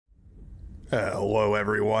Hello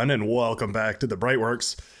everyone and welcome back to the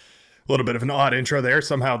Brightworks. A little bit of an odd intro there.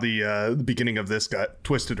 Somehow the beginning of this got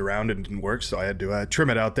twisted around and didn't work, so I had to trim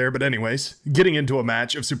it out there. But anyways, getting into a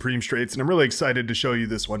match of Supreme Straights, and I'm really excited to show you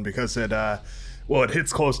this one because it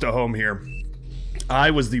hits close to home here.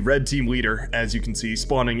 I was the red team leader, as you can see,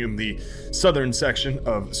 spawning in the southern section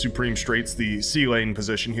of Supreme Straights, the C lane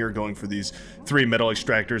position here, going for these 3 metal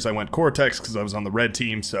extractors. I went Cortex because I was on the red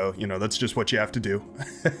team, so, you know, that's just what you have to do.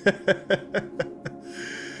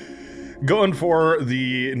 Going for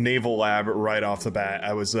the naval lab right off the bat.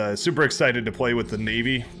 I was super excited to play with the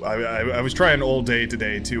Navy. I was trying all day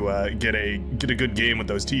today to get a good game with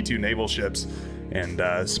those T2 naval ships.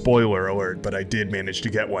 And spoiler alert, but I did manage to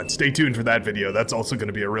get one. Stay tuned for that video. That's also going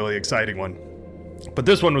to be a really exciting one. But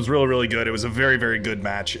this one was really good. It was a very good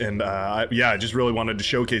match, and yeah, I just really wanted to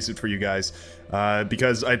showcase it for you guys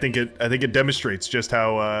because I think it demonstrates just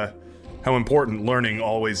how important learning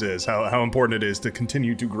always is. How important it is to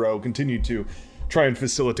continue to grow, continue to try and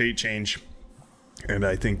facilitate change. And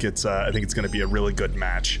I think it's going to be a really good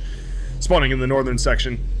match. Spawning in the northern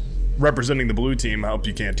section. Representing the blue team. I hope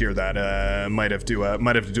you can't hear that. Might have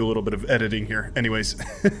to do a little bit of editing here. Anyways,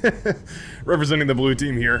 representing the blue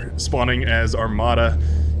team here, spawning as Armada,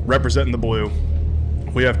 representing the blue.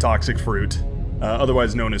 We have Toxic Fruit,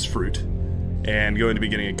 otherwise known as Fruit, and going to be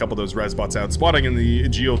getting a couple of those res bots out. Spotting in the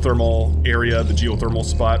geothermal area, the geothermal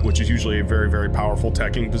spot, which is usually a very powerful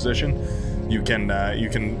teching position. You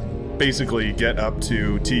can basically get up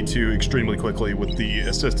to T2 extremely quickly with the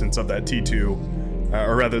assistance of that T2.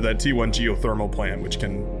 Or rather that T1 geothermal plant, which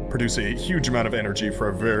can produce a huge amount of energy for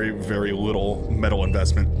a very little metal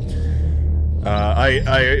investment.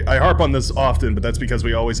 I harp on this often, but that's because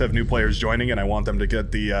we always have new players joining, and I want them to get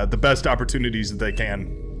the best opportunities that they can.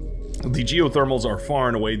 The geothermals are far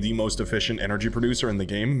and away the most efficient energy producer in the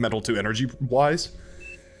game, metal to energy wise.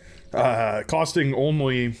 Costing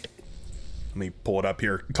only, let me pull it up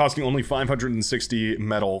here, costing only 560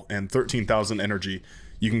 metal and 13,000 energy.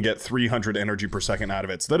 You can get 300 energy per second out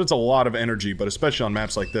of it. So that is a lot of energy, but especially on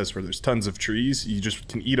maps like this where there's tons of trees, you just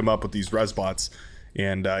can eat them up with these res bots,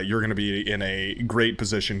 and you're going to be in a great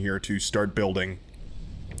position here to start building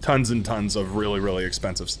tons and tons of really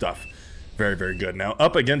expensive stuff. Very good. Now,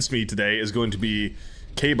 up against me today is going to be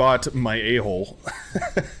K-Bot, my a-hole.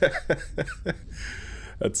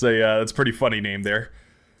 That's a pretty funny name there.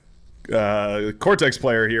 Cortex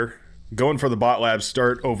player here. Going for the bot lab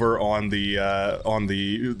start over on the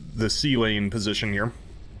C lane position here.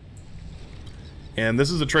 And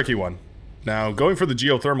this is a tricky one. Now, going for the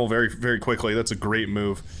geothermal very quickly, that's a great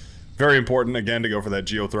move. Very important again to go for that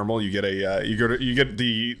geothermal. You get a you get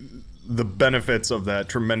the benefits of that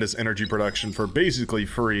tremendous energy production for basically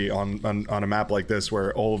free on a map like this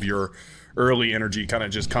where all of your early energy kind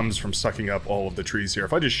of just comes from sucking up all of the trees here.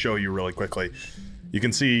 If I just show you really quickly, you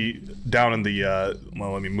can see down in the,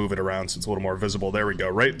 well, let me move it around so it's a little more visible. There we go.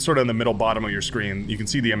 Right sort of in the middle bottom of your screen, you can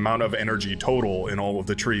see the amount of energy total in all of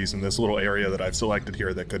the trees in this little area that I've selected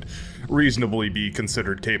here that could reasonably be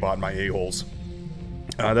considered K-Bot my a-holes.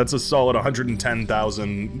 That's a solid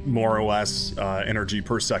 110,000 more or less energy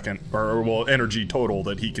per second, or well, energy total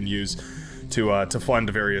that he can use to fund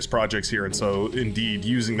various projects here. And so, indeed,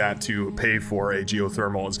 using that to pay for a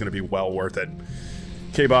geothermal is going to be well worth it.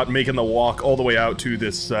 K-Bot making the walk all the way out to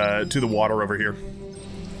this to the water over here.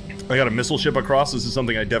 I got a missile ship across. This is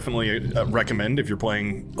something I definitely recommend if you're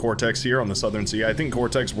playing Cortex here on the Southern Sea. I think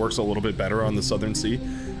Cortex works a little bit better on the Southern Sea,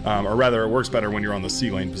 or rather, it works better when you're on the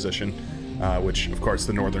C lane position, which of course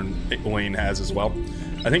the Northern lane has as well.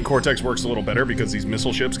 I think Cortex works a little better because these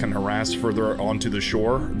missile ships can harass further onto the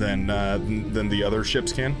shore than the other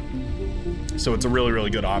ships can. So it's a really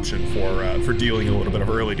good option for dealing a little bit of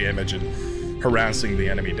early damage and harassing the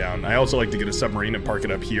enemy down. I also like to get a submarine and park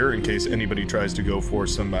it up here in case anybody tries to go for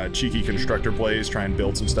some cheeky constructor plays, try and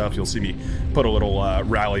build some stuff. You'll see me put a little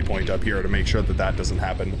rally point up here to make sure that that doesn't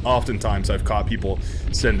happen. Oftentimes I've caught people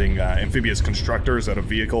sending amphibious constructors out of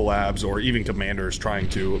vehicle labs or even commanders trying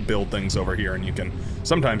to build things over here, and you can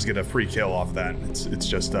sometimes get a free kill off that. It's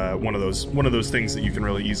just one of those things that you can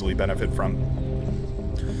really easily benefit from.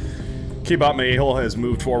 K-Bot my a-hole has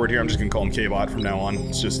moved forward here. I'm just gonna call him K-Bot from now on.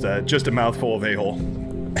 It's just a mouthful of a-hole.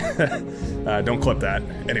 Don't clip that.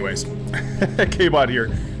 Anyways, K-Bot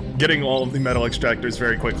here, getting all of the metal extractors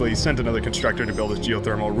very quickly. Sent another constructor to build his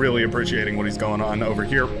geothermal. Really appreciating what he's going on over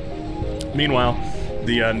here. Meanwhile,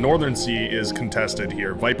 the Northern Sea is contested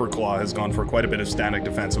here. Viper Claw has gone for quite a bit of static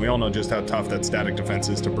defense, and we all know just how tough that static defense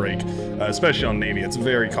is to break, especially on Navy. It's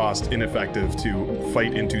very cost ineffective to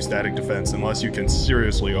fight into static defense unless you can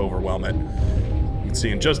seriously overwhelm it. You can see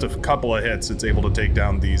in just a couple of hits, it's able to take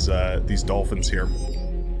down these dolphins here.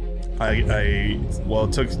 Well,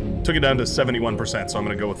 it took it down to 71%, so I'm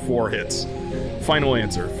going to go with 4 hits. Final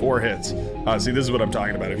answer, 4 hits. See, this is what I'm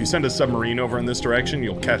talking about. If you send a submarine over in this direction,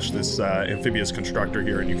 you'll catch this amphibious constructor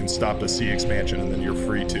here, and you can stop the sea expansion, and then you're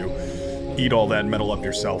free to eat all that metal up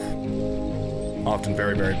yourself. Often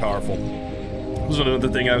very, very powerful. This is another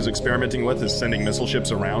thing I was experimenting with, is sending missile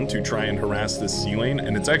ships around to try and harass this sea lane,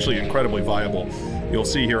 and it's actually incredibly viable. You'll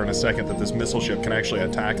see here in a second that this missile ship can actually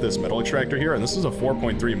attack this metal extractor here, and this is a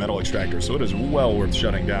 4.3 metal extractor, so it is well worth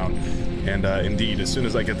shutting down. And indeed, as soon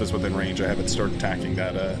as I get this within range, I have it start attacking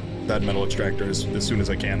that metal extractor as soon as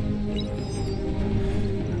I can.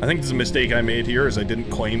 I think this is a mistake I made here, is I didn't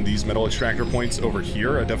claim these metal extractor points over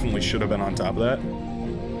here. I definitely should have been on top of that.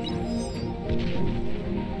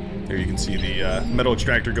 There you can see the metal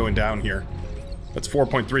extractor going down here. That's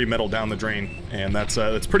 4.3 metal down the drain, and that's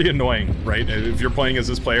pretty annoying, right? If you're playing as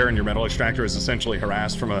this player and your metal extractor is essentially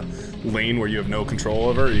harassed from a lane where you have no control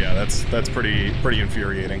over, yeah, that's pretty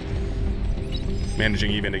infuriating.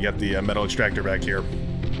 Managing even to get the metal extractor back here.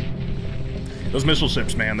 Those missile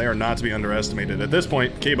ships, man, they are not to be underestimated. At this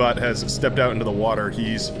point, K-Bot has stepped out into the water.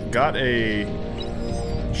 He's got a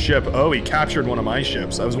ship. Oh, he captured one of my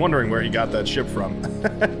ships. I was wondering where he got that ship from.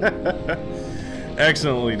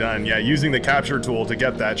 Excellently done. Yeah, using the capture tool to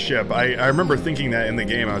get that ship. I remember thinking that in the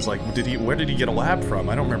game. I was like, where did he get a lab from?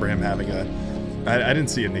 I don't remember him having a... I didn't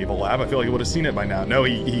see a naval lab. I feel like I would have seen it by now. No,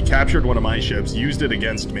 he captured one of my ships, used it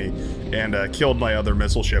against me, and killed my other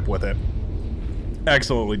missile ship with it.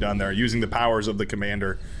 Excellently done there, using the powers of the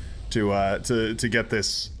commander to get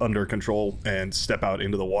this under control and step out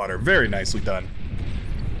into the water. Very nicely done.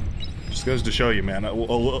 Just goes to show you, man, a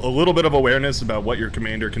little bit of awareness about what your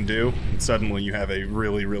commander can do, and suddenly you have a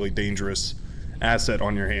really, really dangerous asset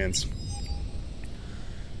on your hands.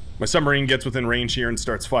 My submarine gets within range here and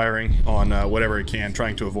starts firing on whatever it can,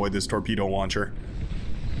 trying to avoid this torpedo launcher.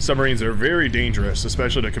 Submarines are very dangerous,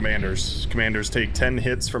 especially to commanders. Commanders take 10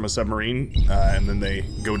 hits from a submarine, and then they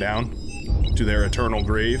go down to their eternal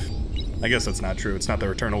grave. I guess that's not true. It's not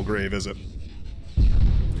their eternal grave, is it?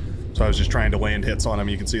 So I was just trying to land hits on him.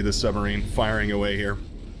 You can see this submarine firing away here.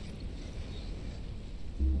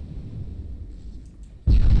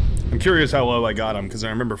 I'm curious how low I got him, because I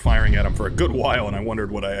remember firing at him for a good while, and I wondered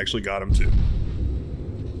what I actually got him to.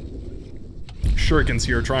 Shurikens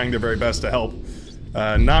here trying their very best to help.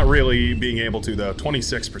 Not really being able to, though.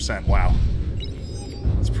 26%, wow.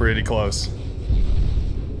 It's pretty close.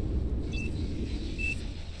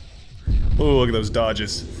 Ooh, look at those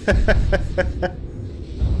dodges.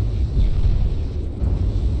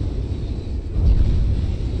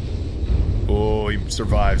 Oh, he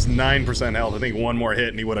survives. 9% health. I think one more hit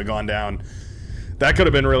and he would have gone down. That could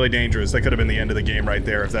have been really dangerous. That could have been the end of the game right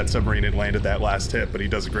there if that submarine had landed that last hit, but he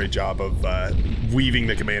does a great job of weaving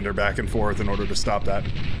the commander back and forth in order to stop that.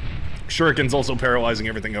 Shuriken's also paralyzing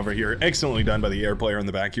everything over here. Excellently done by the air player in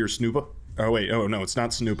the back here, Snoopa. Oh wait, oh no, it's not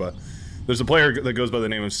Snoopa. There's a player that goes by the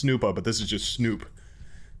name of Snoopa, but this is just Snoop.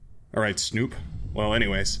 Alright, Snoop. Well,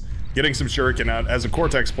 anyways, getting some Shuriken out. As a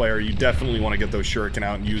Cortex player, you definitely want to get those Shuriken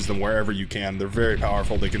out and use them wherever you can. They're very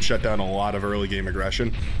powerful. They can shut down a lot of early game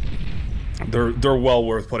aggression. They're well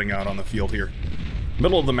worth putting out on the field here.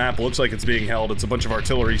 Middle of the map looks like it's being held. It's a bunch of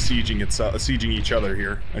artillery sieging each other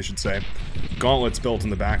here, I should say. Gauntlets built in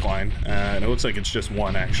the back line, and it looks like it's just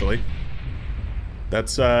one, actually.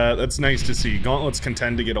 That's nice to see. Gauntlets can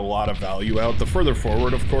tend to get a lot of value out. The further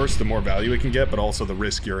forward, of course, the more value it can get, but also the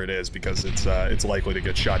riskier it is, because it's likely to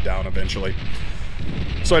get shot down eventually.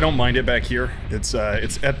 So I don't mind it back here. It's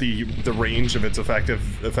at the range of its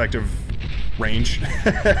effective range.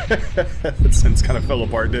 That sentence kind of fell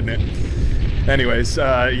apart, didn't it? Anyways,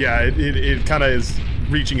 yeah, it kind of is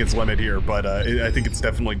reaching its limit here, but I think it's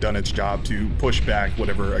definitely done its job to push back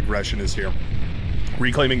whatever aggression is here.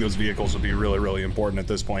 Reclaiming those vehicles will be really, really important at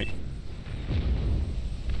this point.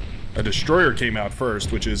 A destroyer came out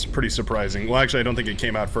first, which is pretty surprising. Well, actually, I don't think it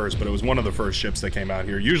came out first, but it was one of the first ships that came out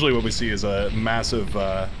here. Usually what we see is a massive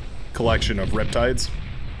collection of riptides.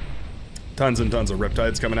 Tons and tons of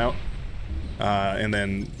riptides coming out. And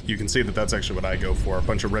then you can see that that's actually what I go for. A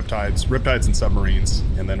bunch of riptides and submarines,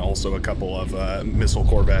 and then also a couple of missile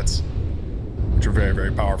corvettes, which are very,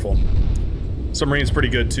 very powerful. Submarine's pretty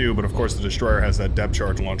good too, but of course the destroyer has that depth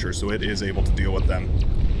charge launcher, so it is able to deal with them.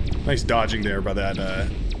 Nice dodging there by that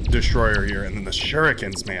destroyer here, and then the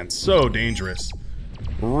shurikens, man, so dangerous.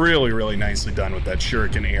 Really, really nicely done with that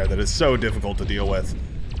shuriken air that is so difficult to deal with.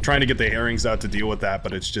 Trying to get the Herrings out to deal with that,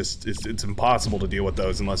 but it's just, it's impossible to deal with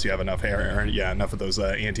those unless you have enough enough of those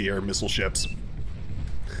anti-air missile ships.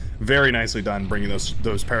 Very nicely done bringing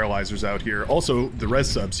those paralyzers out here. Also, the res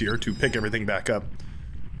subs here to pick everything back up.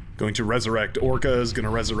 Going to resurrect orcas,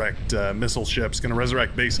 gonna resurrect missile ships, gonna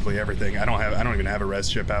resurrect basically everything. I don't even have a res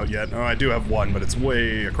ship out yet. Oh, I do have one, but it's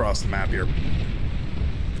way across the map here.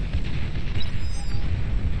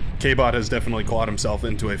 K-Bot has definitely clawed himself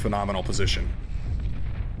into a phenomenal position.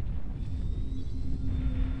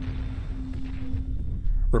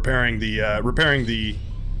 Repairing the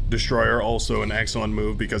destroyer, also an excellent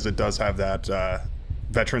move because it does have that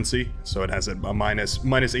veterancy, so it has a minus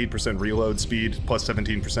 8% reload speed, plus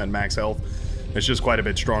 17% max health. It's just quite a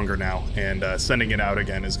bit stronger now, and sending it out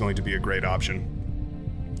again is going to be a great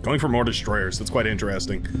option. Going for more destroyers, that's quite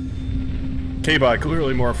interesting. K-Bot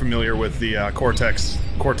clearly more familiar with the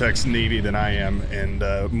Cortex Navy than I am,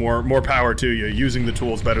 and more power to you, using the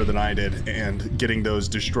tools better than I did, and getting those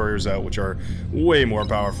destroyers out, which are way more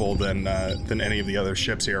powerful than any of the other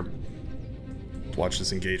ships here. Watch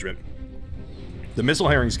this engagement. The missile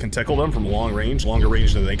herrings can tickle them from long range, longer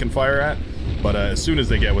range than they can fire at, but as soon as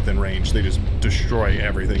they get within range, they just destroy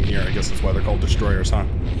everything here. I guess that's why they're called destroyers, huh?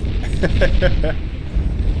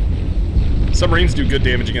 Submarines do good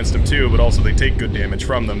damage against them too, but also they take good damage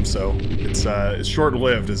from them, so it's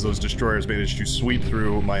short-lived as those destroyers manage to sweep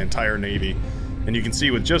through my entire navy. And you can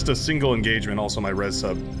see with just a single engagement, also my res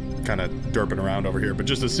sub kind of derping around over here, but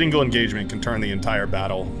just a single engagement can turn the entire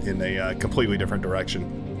battle in a completely different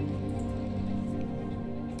direction.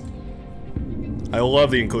 I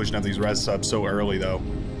love the inclusion of these res subs so early, though.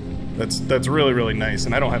 That's really, really nice,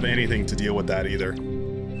 and I don't have anything to deal with that either.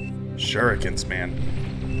 Shurikens, man.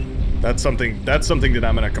 That's something that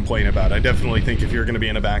I'm going to complain about. I definitely think if you're going to be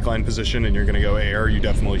in a backline position and you're going to go air, you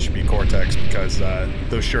definitely should be Cortex, because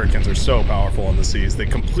those Shurikens are so powerful on the seas. They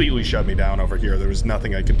completely shut me down over here. There was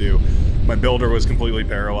nothing I could do. My builder was completely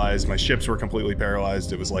paralyzed. My ships were completely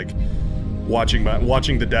paralyzed. It was like watching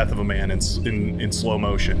the death of a man in slow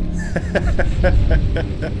motion.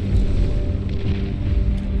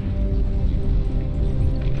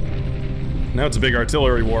 Now it's a big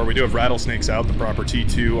artillery war. We do have rattlesnakes out, the proper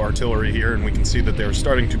T2 artillery here, and we can see that they're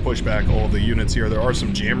starting to push back all of the units here. There are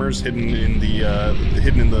some jammers hidden in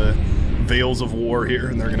the veils of war here,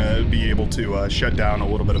 and they're going to be able to shut down a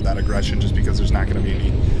little bit of that aggression, just because there's not going to be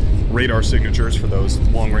any radar signatures for those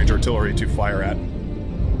long-range artillery to fire at.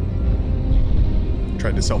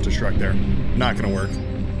 Tried to self-destruct there. Not going to work.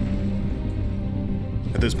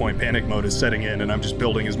 At this point, panic mode is setting in, and I'm just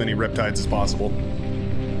building as many riptides as possible.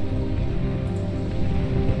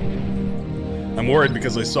 I'm worried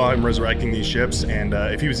because I saw him resurrecting these ships, and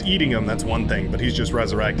if he was eating them, that's one thing, but he's just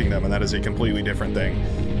resurrecting them, and that is a completely different thing.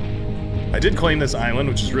 I did claim this island,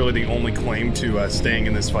 which is really the only claim to staying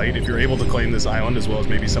in this fight. If you're able to claim this island, as well as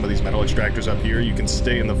maybe some of these metal extractors up here, you can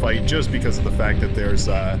stay in the fight just because of the fact that there's,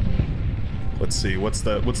 let's see, what's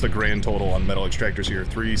the grand total on metal extractors here?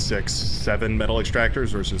 3, 6, 7 metal extractors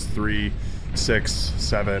versus 3, 6,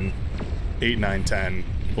 7, 8, 9, 10,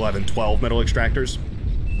 11, 12 metal extractors.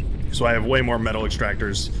 So I have way more metal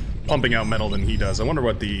extractors pumping out metal than he does. I wonder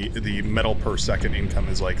what the metal per second income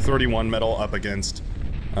is like. 31 metal up against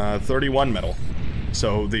 31 metal.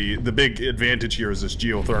 So the big advantage here is this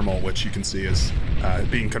geothermal, which you can see is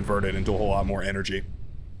being converted into a whole lot more energy.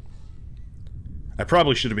 I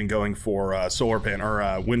probably should have been going for solar pan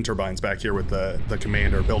or wind turbines back here with the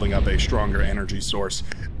commander, building up a stronger energy source.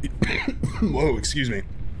 Whoa, excuse me.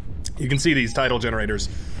 You can see these tidal generators.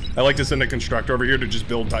 I like to send a constructor over here to just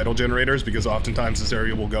build tidal generators, because oftentimes this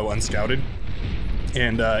area will go unscouted.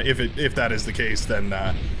 And if that is the case, then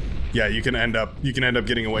yeah, you can end up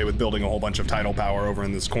getting away with building a whole bunch of tidal power over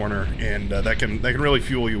in this corner, and that can really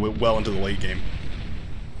fuel you well into the late game.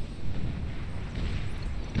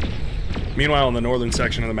 Meanwhile, in the northern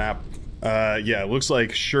section of the map, yeah, it looks like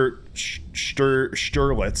Sturlitz,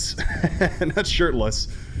 not shirtless.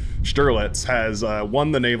 Sturlitz has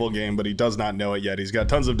won the naval game, but he does not know it yet. He's got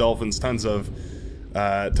tons of dolphins, tons of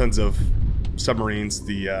submarines.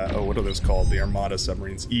 The oh, what are those called? The Armada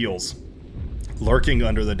submarines, eels, lurking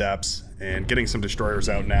under the depths, and getting some destroyers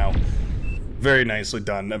out now. Very nicely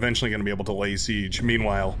done. Eventually going to be able to lay siege.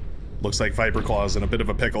 Meanwhile, looks like Viper Claw's in a bit of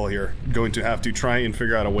a pickle here. Going to have to try and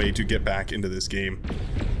figure out a way to get back into this game.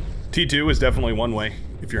 T2 is definitely one way.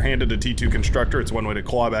 If you're handed a T2 constructor, it's one way to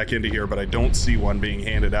claw back into here, but I don't see one being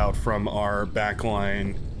handed out from our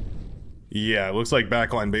backline. Yeah, it looks like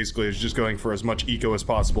backline basically is just going for as much eco as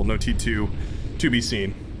possible. No T2 to be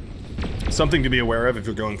seen. Something to be aware of if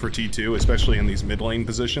you're going for T2, especially in these mid lane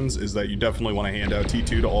positions, is that you definitely want to hand out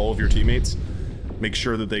T2 to all of your teammates. Make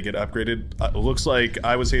sure that they get upgraded. It looks like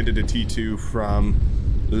I was handed a T2 from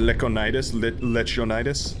Lechonidas,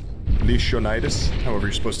 however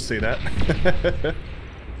you're supposed to say that.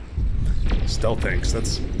 Stealth tanks,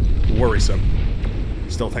 that's worrisome.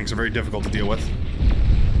 Stealth tanks are very difficult to deal with.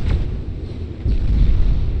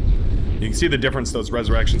 You can see the difference those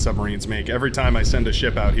resurrection submarines make. Every time I send a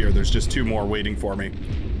ship out here, there's just 2 more waiting for me.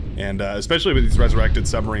 And especially with these resurrected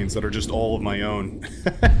submarines that are just all of my own.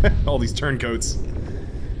 All these turncoats.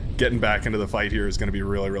 Getting back into the fight here is going to be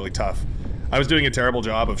really, really tough. I was doing a terrible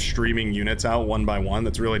job of streaming units out one by one.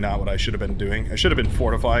 That's really not what I should have been doing. I should have been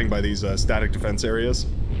fortifying by these static defense areas.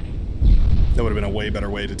 That would have been a way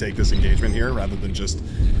better way to take this engagement here, rather than just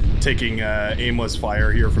taking aimless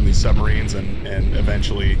fire here from these submarines and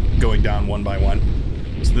eventually going down one by one.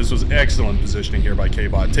 So this was excellent positioning here by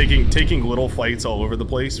K-Bot. Taking little fights all over the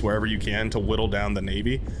place, wherever you can, to whittle down the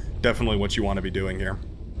Navy. Definitely what you want to be doing here.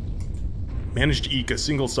 Managed to eke a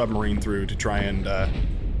single submarine through to try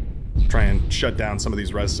and shut down some of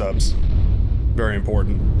these res subs. Very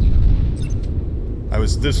important.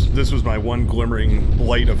 This was my one glimmering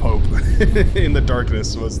light of hope in the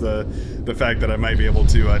darkness, was the fact that I might be able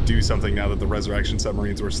to do something now that the resurrection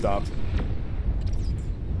submarines were stopped.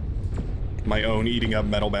 My own eating up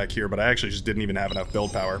metal back here, but I actually just didn't even have enough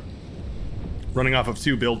build power. Running off of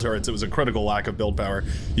 2 build turrets, it was a critical lack of build power.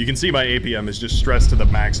 You can see my APM is just stressed to the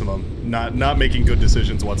maximum, not making good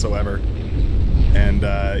decisions whatsoever. And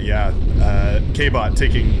yeah, K-Bot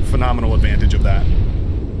taking phenomenal advantage of that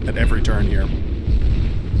at every turn here.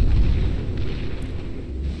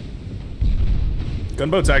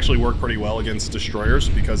 Gunboats actually work pretty well against destroyers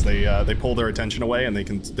because they pull their attention away and they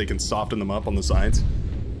can soften them up on the sides.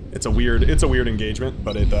 It's a weird engagement,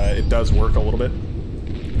 but it does work a little bit.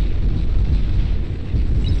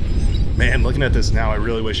 Man, looking at this now, I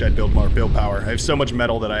really wish I'd built more build power. I have so much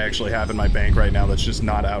metal that I actually have in my bank right now that's just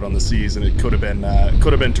not out on the seas, and it could have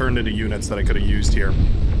been turned into units that I could have used here.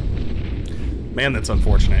 Man, that's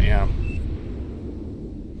unfortunate. Yeah.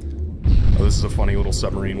 Oh, this is a funny little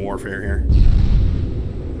submarine warfare here.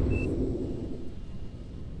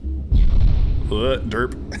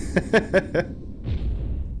 Derp.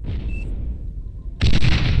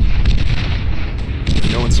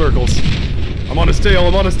 Going in circles. I'm on his tail,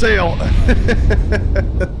 I'm on his tail!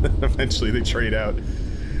 Eventually they trade out.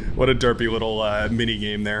 What a derpy little mini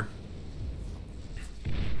game there.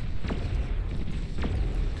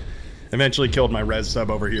 Eventually killed my res sub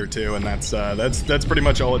over here too, and that's pretty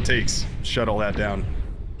much all it takes. Shut all that down.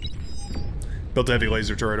 Built a heavy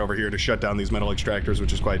laser turret over here to shut down these metal extractors,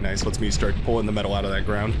 which is quite nice. Lets me start pulling the metal out of that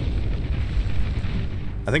ground.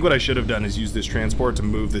 I think what I should have done is use this transport to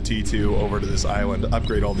move the T2 over to this island,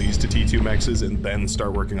 upgrade all these to T2 mexes, and then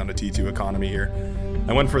start working on a T2 economy here.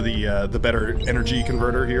 I went for the better energy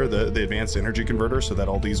converter here, the advanced energy converter, so that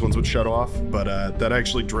all these ones would shut off, but that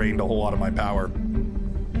actually drained a whole lot of my power.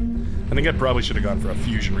 I think I probably should have gone for a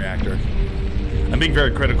fusion reactor. I'm being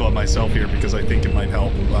very critical of myself here because I think it might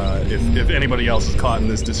help if anybody else is caught in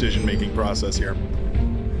this decision-making process here.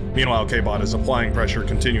 Meanwhile, K-Bot is applying pressure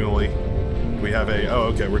continually. We have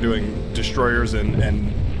okay, we're doing destroyers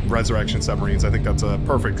and resurrection submarines. I think that's a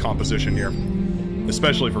perfect composition here.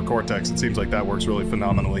 Especially for Cortex, it seems like that works really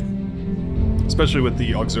phenomenally. Especially with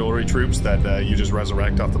the auxiliary troops that you just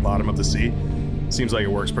resurrect off the bottom of the sea. Seems like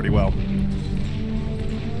it works pretty well.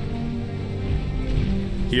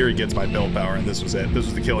 Here he gets my build power, and this was it. This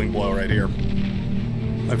was the killing blow right here.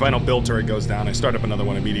 My final build turret goes down. I start up another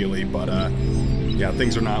one immediately, but yeah,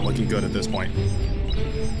 things are not looking good at this point.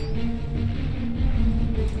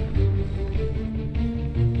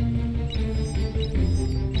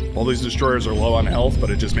 All these destroyers are low on health, but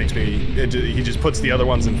it just makes me... he just puts the other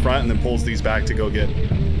ones in front and then pulls these back to go get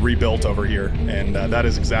rebuilt over here. And that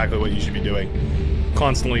is exactly what you should be doing.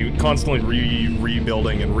 Constantly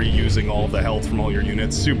rebuilding and reusing all of the health from all your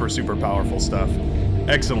units. Super, super powerful stuff.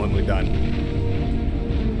 Excellently done.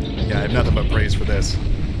 Yeah, I have nothing but praise for this.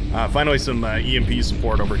 Finally some EMP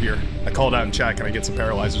support over here. I called out in chat, can I get some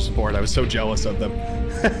paralyzer support? I was so jealous of them.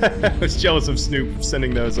 I was jealous of Snoop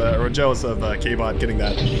sending those, or jealous of K-Bot getting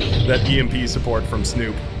that EMP support from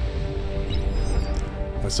Snoop.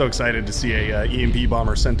 I was so excited to see a EMP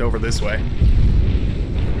bomber sent over this way.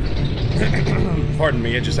 Pardon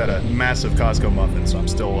me, I just had a massive Costco muffin, so I'm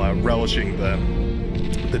still relishing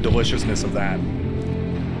the deliciousness of that.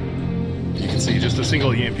 You can see just a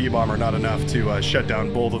single EMP bomber not enough to shut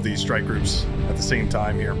down both of these strike groups at the same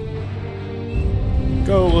time here.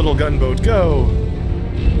 Go, little gunboat, go!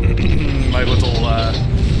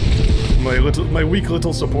 my weak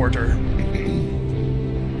little supporter.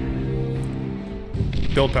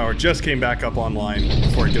 Build power just came back up online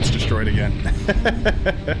before it gets destroyed again.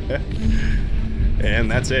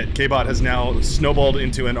 And that's it. K-Bot has now snowballed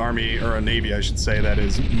into an army, or a navy I should say, that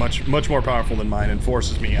is much more powerful than mine and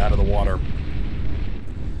forces me out of the water.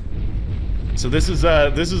 So this is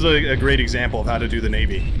a great example of how to do the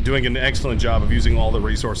Navy. Doing an excellent job of using all the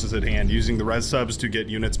resources at hand, using the res subs to get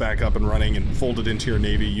units back up and running and folded into your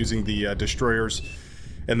Navy, using the destroyers,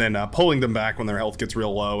 and then pulling them back when their health gets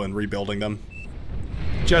real low and rebuilding them.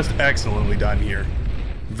 Just excellently done here.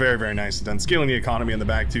 Very, very nicely done. Scaling the economy in the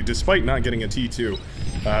back too, despite not getting a T2.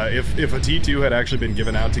 If a T2 had actually been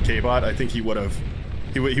given out to K-Bot, I think he would have...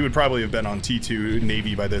 He would probably have been on T2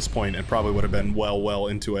 Navy by this point and probably would have been well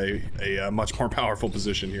into a much more powerful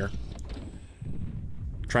position here.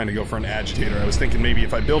 Trying to go for an agitator. I was thinking maybe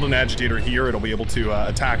if I build an agitator here, it'll be able to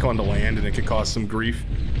attack onto land and it could cause some grief.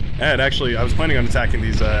 And actually, I was planning on attacking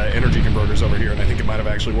these energy converters over here, and I think it might have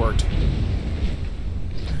actually worked.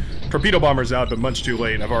 Torpedo bomber's out, but much too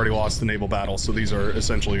late. I've already lost the naval battle, so these are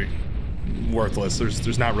essentially worthless.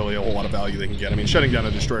 There's not really a whole lot of value they can get. I mean, shutting down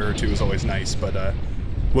a destroyer or two is always nice, but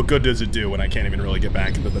what good does it do when I can't even really get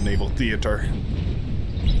back into the naval theater?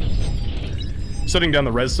 Shutting down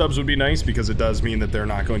the res subs would be nice because it does mean that they're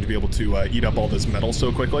not going to be able to eat up all this metal so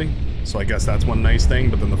quickly. So I guess that's one nice thing,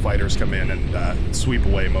 but then the fighters come in and sweep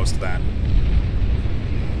away most of that.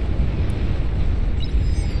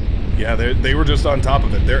 Yeah, they were just on top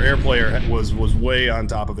of it. Their air player was way on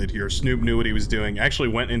top of it here. Snoop knew what he was doing. Actually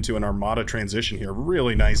went into an Armada transition here.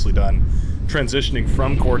 Really nicely done. Transitioning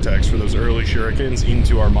from Cortex for those early Shurikens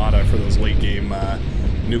into Armada for those late game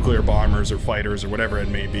nuclear bombers or fighters or whatever it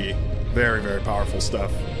may be. Very, very powerful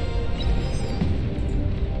stuff.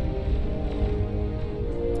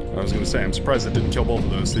 I was going to say, I'm surprised it didn't kill both of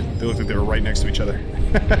those. They looked like they were right next to each other.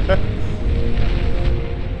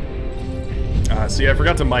 See, I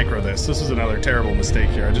forgot to micro this. This is another terrible mistake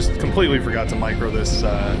here. I just completely forgot to micro this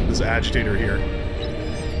this agitator here.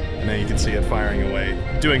 And then you can see it firing away,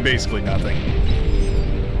 doing basically nothing.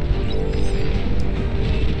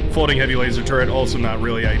 Floating heavy laser turret, also not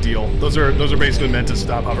really ideal. Those are basically meant to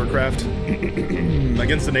stop hovercraft.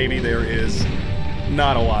 Against the Navy, there is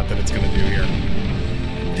not a lot that it's going to do here.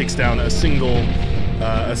 Takes down a single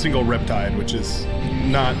Riptide, which is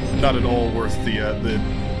not at all worth the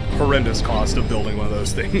horrendous cost of building one of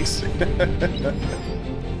those things.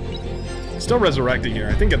 Still resurrecting here.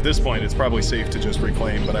 I think at this point it's probably safe to just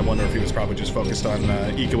reclaim, but I wonder if he was probably just focused on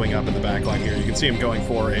ecoing up in the backline here. You can see him going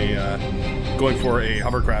for a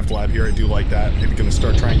hovercraft lab here. I do like that. Maybe going to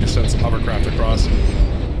start trying to send some hovercraft across.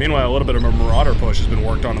 Meanwhile, a little bit of a Marauder push has been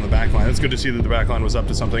worked on in the backline. It's good to see that the backline was up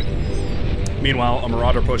to something. Meanwhile, a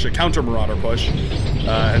Marauder push, a counter Marauder push,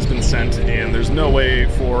 has been sent, and there's no way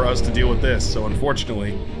for us to deal with this. So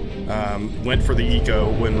unfortunately, went for the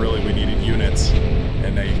eco when really we needed units,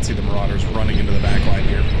 and now you can see the Marauders running into the backline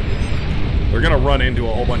here. They're gonna run into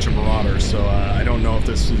a whole bunch of Marauders, so I don't know if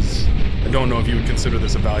this is, I don't know if you would consider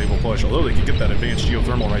this a valuable push, although they could get that advanced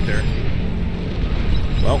geothermal right there.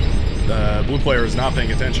 Well, the blue player is not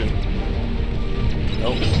paying attention.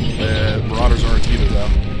 Nope, the Marauders aren't either though.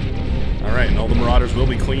 Alright, and all the Marauders will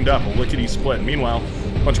be cleaned up, a lickety-split. Meanwhile,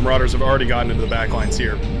 a bunch of Marauders have already gotten into the backlines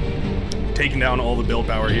here. Taking down all the build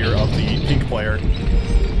power here of the pink player.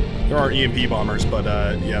 There are EMP bombers, but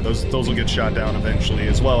yeah, those will get shot down eventually,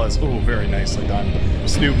 as well as, oh, very nicely done.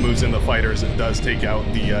 Snoop moves in the fighters and does take out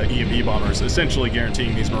the EMP bombers, essentially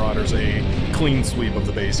guaranteeing these Marauders a clean sweep of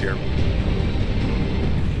the base here.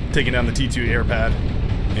 Taking down the T2 air pad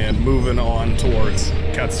and moving on towards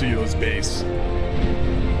Katsuyo's base.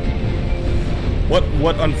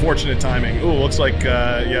 What unfortunate timing. Ooh, looks like,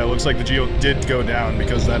 yeah, looks like the Geo did go down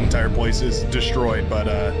because that entire place is destroyed, but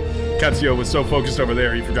Katsuyo was so focused over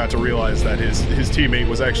there he forgot to realize that his teammate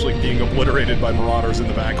was actually being obliterated by Marauders in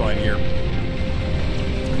the backline here.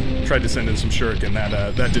 Tried to send in some Shuriken,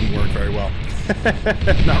 that didn't work very well.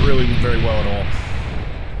 Not really very well at all.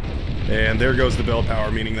 And there goes the build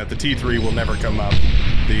power, meaning that the T3 will never come up.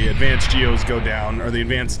 The advanced geos go down, or the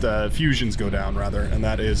advanced fusions go down, rather, and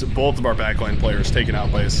that is both of our backline players taken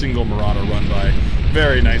out by a single Marauder run by.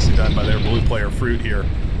 Very nicely done by their blue player Fruit here,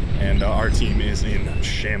 and our team is in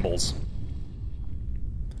shambles.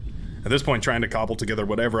 At this point, trying to cobble together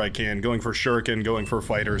whatever I can, going for Shuriken, going for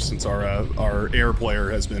fighters, since our air player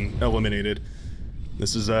has been eliminated.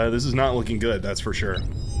 This is not looking good, that's for sure.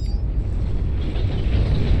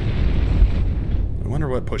 I wonder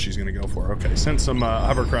what push he's going to go for. Okay, send some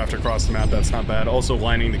hovercraft across the map, that's not bad. Also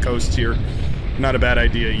lining the coast here, not a bad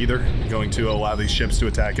idea either. Going to allow these ships to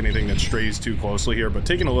attack anything that strays too closely here, but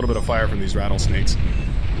taking a little bit of fire from these rattlesnakes.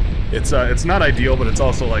 It's not ideal, but it's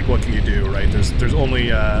also like, what can you do, right? There's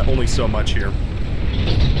only so much here.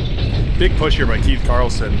 Big push here by Keith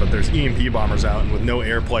Carlson, but there's EMP bombers out, and with no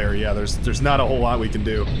air player, yeah, there's not a whole lot we can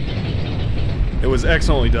do. It was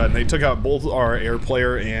excellently done. They took out both our air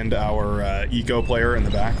player and our eco player in the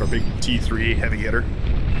back, our big T3 heavy hitter.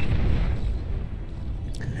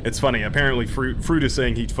 It's funny. Apparently, Fruit is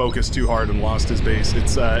saying he focused too hard and lost his base.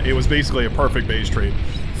 It was basically a perfect base trade.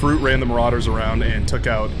 Fruit ran the Marauders around and took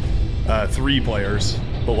out 3 players,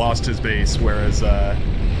 but lost his base, whereas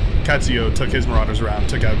Katsuyo took his Marauders around,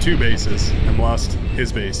 took out 2 bases, and lost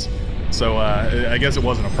his base. So I guess it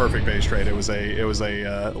wasn't a perfect base trade. It was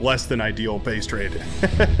a less than ideal base trade.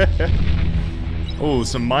 Oh,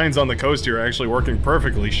 some mines on the coast here are actually working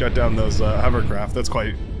perfectly. Shut down those hovercraft. That's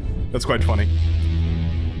quite funny.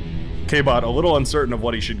 K-Bot a little uncertain of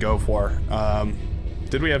what he should go for.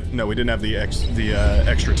 Did we have? No, we didn't have the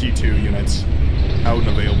extra T2 units out and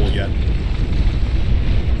available yet.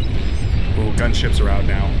 Oh, gunships are out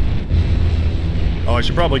now. Oh, I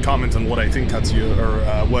should probably comment on what I think Katsuya, or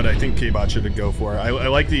what I think K-Bot should go for. I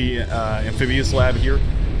like the amphibious lab here.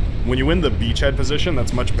 When you win the beachhead position,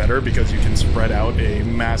 that's much better because you can spread out a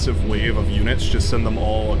massive wave of units, just send them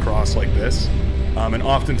all across like this. And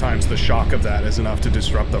oftentimes the shock of that is enough to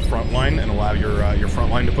disrupt the front line and allow your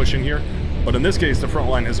front line to push in here. But in this case, the front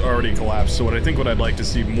line has already collapsed, so what I'd like to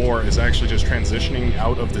see more is actually just transitioning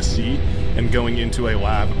out of the sea and going into a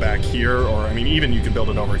lab back here, or I mean, even you could build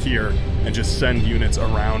it over here and just send units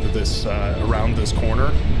around this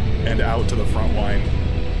corner and out to the front line.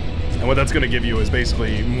 And what that's going to give you is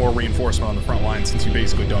basically more reinforcement on the front line, since you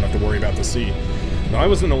basically don't have to worry about the sea. Now, I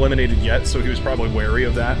wasn't eliminated yet, so he was probably wary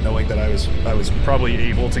of that, knowing that I was probably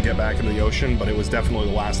able to get back into the ocean, but it was definitely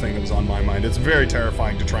the last thing that was on my mind. It's very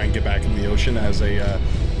terrifying to try and get back into the ocean as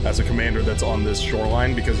a commander that's on this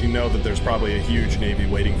shoreline, because you know that there's probably a huge navy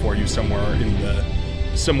waiting for you somewhere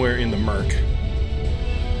in the murk.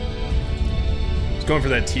 It's going for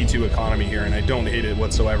that T2 economy here, and I don't hate it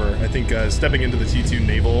whatsoever. I think stepping into the T2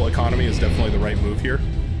 naval economy is definitely the right move here.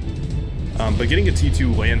 But getting a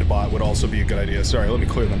T2 land bot would also be a good idea. Sorry, let me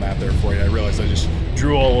clear the map there for you. I realized I just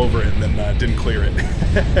drew all over it and then didn't clear it.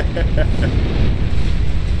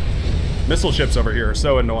 Missile ships over here are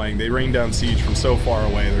so annoying. They rain down siege from so far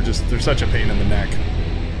away. They're such a pain in the neck.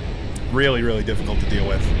 Really, really difficult to deal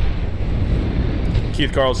with.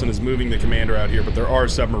 Keith Carlson is moving the commander out here, but there are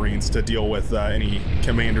submarines to deal with any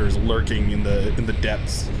commanders lurking in the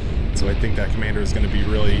depths. So I think that commander is going to be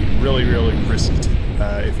really, really, really risked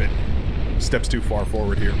if it steps too far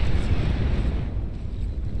forward here.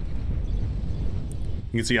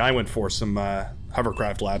 You can see I went for some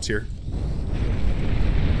hovercraft labs here.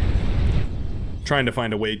 Trying to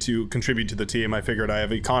find a way to contribute to the team. I figured I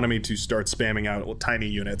have economy to start spamming out tiny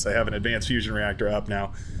units. I have an advanced fusion reactor up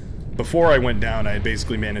now. Before I went down, I had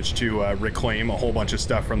basically managed to reclaim a whole bunch of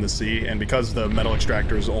stuff from the sea, and because the metal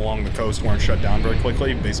extractors along the coast weren't shut down very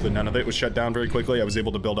quickly, basically none of it was shut down very quickly, I was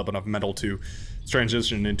able to build up enough metal to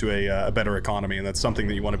transition into a better economy, and that's something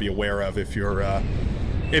that you want to be aware of if you're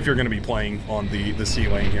going to be playing on the sea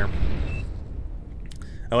lane here.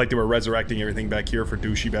 I like that we're resurrecting everything back here for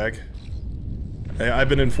douchey bag. I've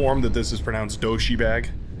been informed that this is pronounced douchey bag,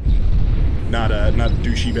 not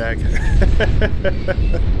douchey bag.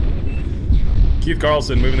 Keith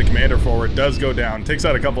Carlson moving the commander forward does go down, takes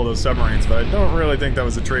out a couple of those submarines, but I don't really think that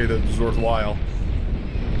was a trade that was worthwhile.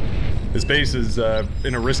 This base is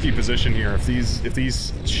in a risky position here. If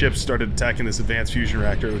these ships started attacking this advanced fusion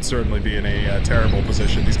reactor, it would certainly be in a terrible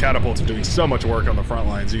position. These catapults are doing so much work on the front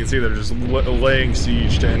lines. You can see they're just laying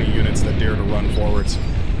siege to any units that dare to run forwards.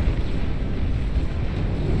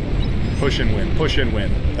 Push and win, push and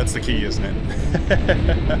win. That's the key, isn't it?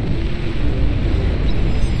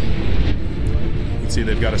 See,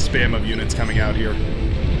 they've got a spam of units coming out here.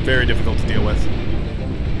 Very difficult to deal with.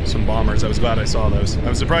 Some bombers. I was glad I saw those. I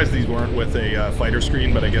was surprised these weren't with a fighter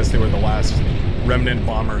screen, but I guess they were the last remnant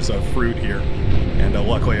bombers of Fruit here. And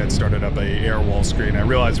luckily I'd started up a air wall screen. I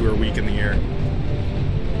realized we were weak in the air.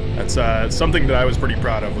 That's something that I was pretty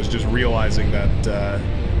proud of, was just realizing that,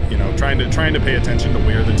 you know, trying to pay attention to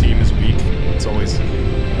where the team is weak. It's always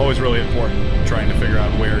really important, trying to figure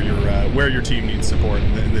out where your team needs support.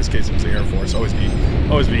 In this case, it was the Air Force. Always be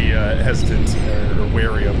hesitant or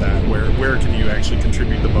wary of that. Where can you actually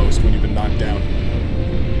contribute the most when you've been knocked down?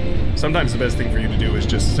 Sometimes the best thing for you to do is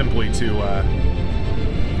just simply to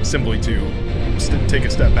take a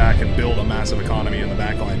step back and build a massive economy in the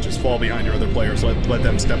back line. Just fall behind your other players, let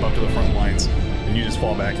them step up to the front lines, and you just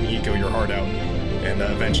fall back and eco your heart out, and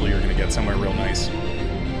eventually you're going to get somewhere real nice.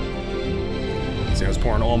 See, I was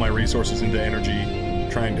pouring all my resources into energy,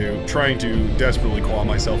 trying to desperately claw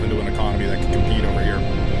myself into an economy that could compete over here.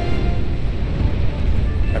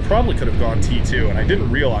 I probably could have gone T2, and I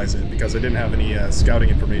didn't realize it because I didn't have any scouting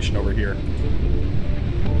information over here.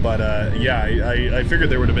 But yeah, I figured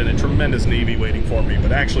there would have been a tremendous navy waiting for me,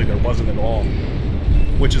 but actually there wasn't at all,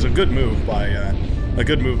 which is a good move by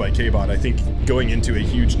K-Bot. I think going into a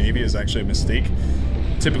huge navy is actually a mistake,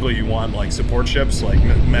 typically you want like support ships, like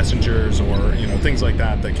messengers or things like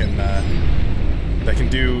that that can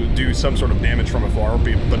do some sort of damage from afar.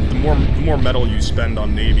 But the more metal you spend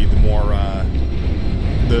on Navy, the more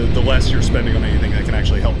the less you're spending on anything that can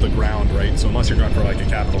actually help the ground, right? So unless you're going for like a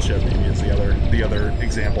capital ship, maybe is the other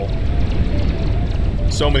example.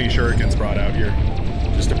 So many shurikens brought out here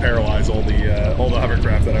just to paralyze all the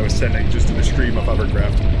hovercraft that I was sending just in a stream of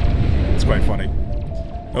hovercraft. It's quite funny.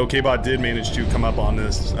 Oh, K-Bot did manage to come up on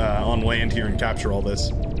this on land here and capture all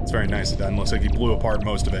this. It's very nicely done. Looks like he blew apart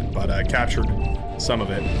most of it, but captured some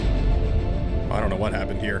of it. I don't know what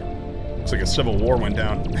happened here. Looks like a civil war went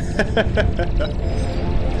down.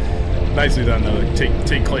 Nicely done, though, to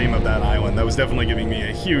take claim of that island. That was definitely giving me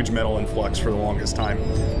a huge metal influx for the longest time.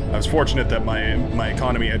 I was fortunate that my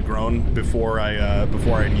economy had grown before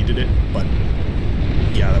I needed it, but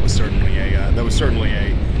yeah, that was certainly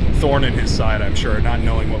a thorn in his side, I'm sure, not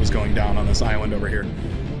knowing what was going down on this island over here.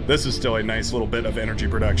 This is still a nice little bit of energy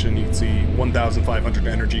production. You can see 1,500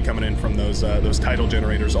 energy coming in from those tidal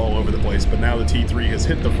generators all over the place, but now the T3 has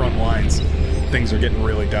hit the front lines. Things are getting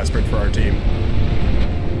really desperate for our team.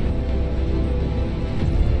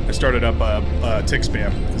 I started up tick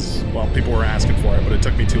spam because, well, people were asking for it, but it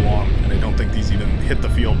took me too long, and I don't think these even hit the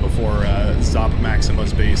field before Zop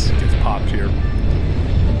Maxima's base gets popped here.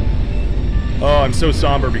 Oh, I'm so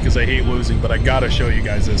somber because I hate losing, but I gotta show you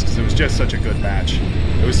guys this because it was just such a good match.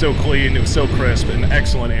 It was so clean, it was so crisp, an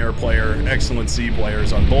excellent air player, excellent sea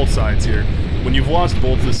players on both sides here. When you've lost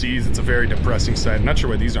both the seas, it's a very depressing sight. I'm not sure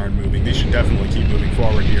why these aren't moving. These should definitely keep moving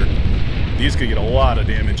forward here. These could get a lot of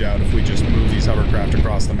damage out if we just move these hovercraft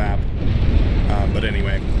across the map. But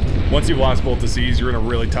anyway, once you've lost both the seas, you're in a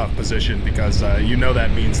really tough position because you know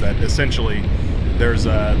that means that essentially there's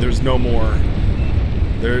no more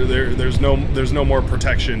there's no more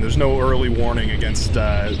protection. There's no early warning against,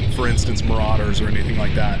 for instance, marauders or anything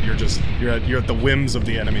like that. You're at the whims of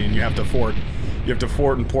the enemy, and you have to fort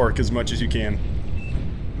and pork as much as you can.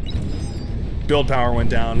 Build power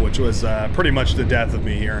went down, which was pretty much the death of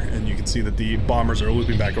me here, and you can see that the bombers are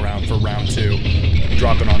looping back around for round 2,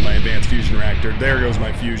 dropping on my advanced fusion reactor. There goes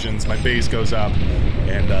my fusions, my base goes up,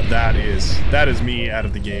 and that is me out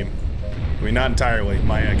of the game. I mean, not entirely.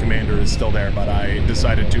 My commander is still there, but I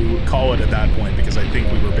decided to call it at that point because I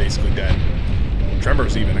think we were basically dead.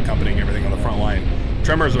 Tremors even accompanying everything on the front line.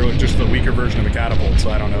 Tremors are just the weaker version of a catapult, so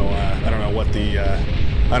I don't know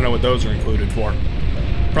what those are included for.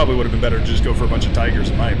 Probably would have been better to just go for a bunch of tigers,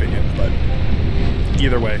 in my opinion, but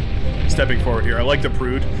either way, stepping forward here. I like the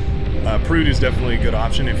Prude. Prude is definitely a good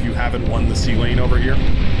option if you haven't won the sea lane over here.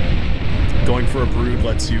 Going for a Prude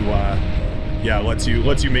lets you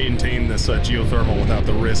maintain this geothermal without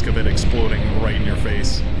the risk of it exploding right in your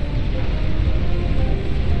face.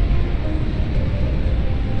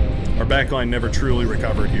 Our backline never truly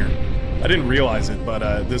recovered here. I didn't realize it,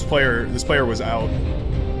 but this player was out.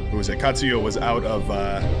 Who was it? Katsuyo was out of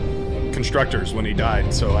constructors when he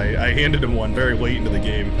died, so I handed him one very late into the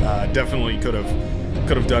game. Definitely could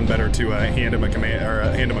have done better to hand him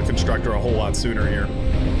a constructor a whole lot sooner here.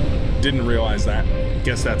 Didn't realize that.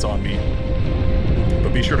 Guess that's on me.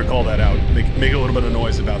 But be sure to call that out. Make a little bit of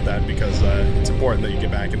noise about that because it's important that you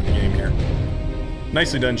get back into the game here.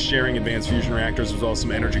 Nicely done sharing advanced fusion reactors as well as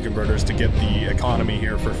some energy converters to get the economy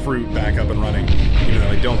here for fruit back up and running, even though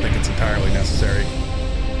I don't think it's entirely necessary.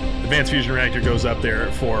 Advanced fusion reactor goes up there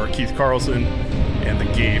for Keith Carlson, and the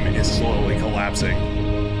game is slowly collapsing.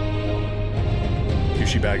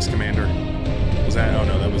 Bag's commander. Was that? Oh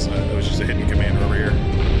no, that was just a hidden commander over here.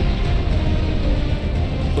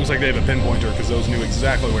 Looks like they have a pinpointer because those knew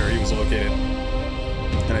exactly where he was located.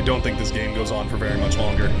 And I don't think this game goes on for very much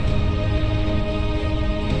longer.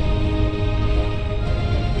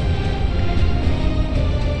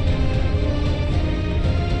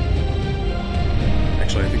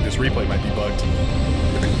 Actually, I think this replay might be bugged.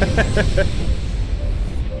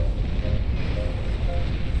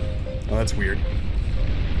 Oh, that's weird.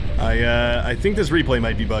 I think this replay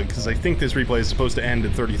might be bugged because I think this replay is supposed to end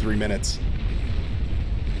at 33 minutes.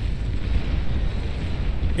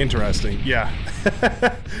 Interesting, yeah.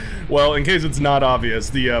 Well, in case it's not obvious,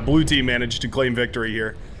 the blue team managed to claim victory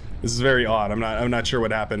here. This is very odd. I'm not sure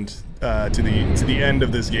what happened to the end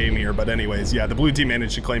of this game here, but anyways, yeah, the blue team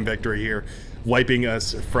managed to claim victory here, wiping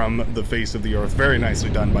us from the face of the earth. Very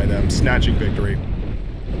nicely done by them, snatching victory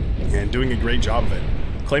and doing a great job of it.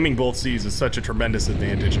 Claiming both seas is such a tremendous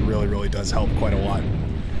advantage. It really, really does help quite a lot.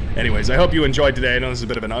 Anyways, I hope you enjoyed today. I know this is a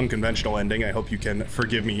bit of an unconventional ending. I hope you can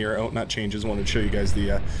forgive me here. Oh, not changes. I wanted to show you guys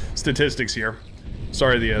the statistics here.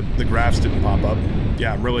 Sorry the graphs didn't pop up.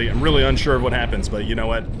 Yeah, I'm really unsure of what happens, but you know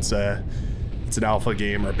what? It's it's an alpha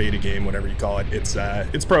game or a beta game, whatever you call it.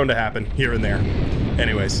 It's prone to happen here and there.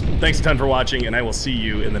 Anyways, thanks a ton for watching, and I will see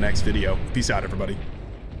you in the next video. Peace out, everybody.